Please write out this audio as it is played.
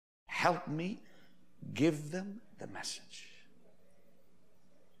help me give them the message.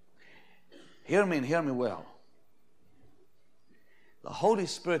 Hear me and hear me well. The Holy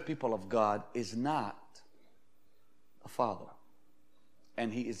Spirit, people of God, is not the Father,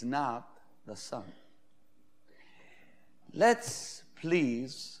 and He is not the Son. Let's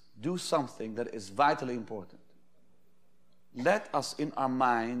please do something that is vitally important. Let us in our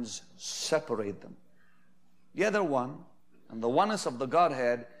minds separate them. The other one, and the oneness of the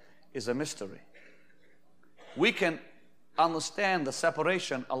Godhead, is a mystery. We can understand the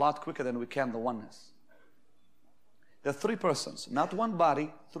separation a lot quicker than we can the oneness. There are three persons, not one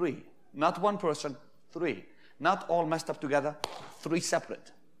body, three. Not one person, three. Not all messed up together, three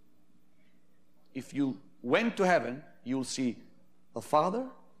separate. If you went to heaven, you will see the Father,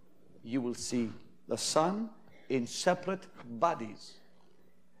 you will see the Son in separate bodies,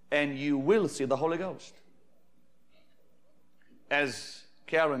 and you will see the Holy Ghost. As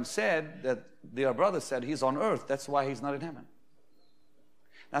Karen said, that their brother said, he's on earth, that's why he's not in heaven.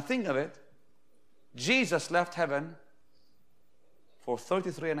 Now think of it. Jesus left heaven for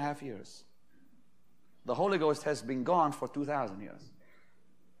 33 and a half years. The Holy Ghost has been gone for 2,000 years.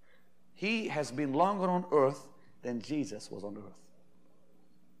 He has been longer on earth than Jesus was on earth.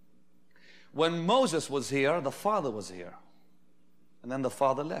 When Moses was here, the Father was here. And then the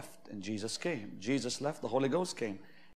Father left and Jesus came. Jesus left, the Holy Ghost came.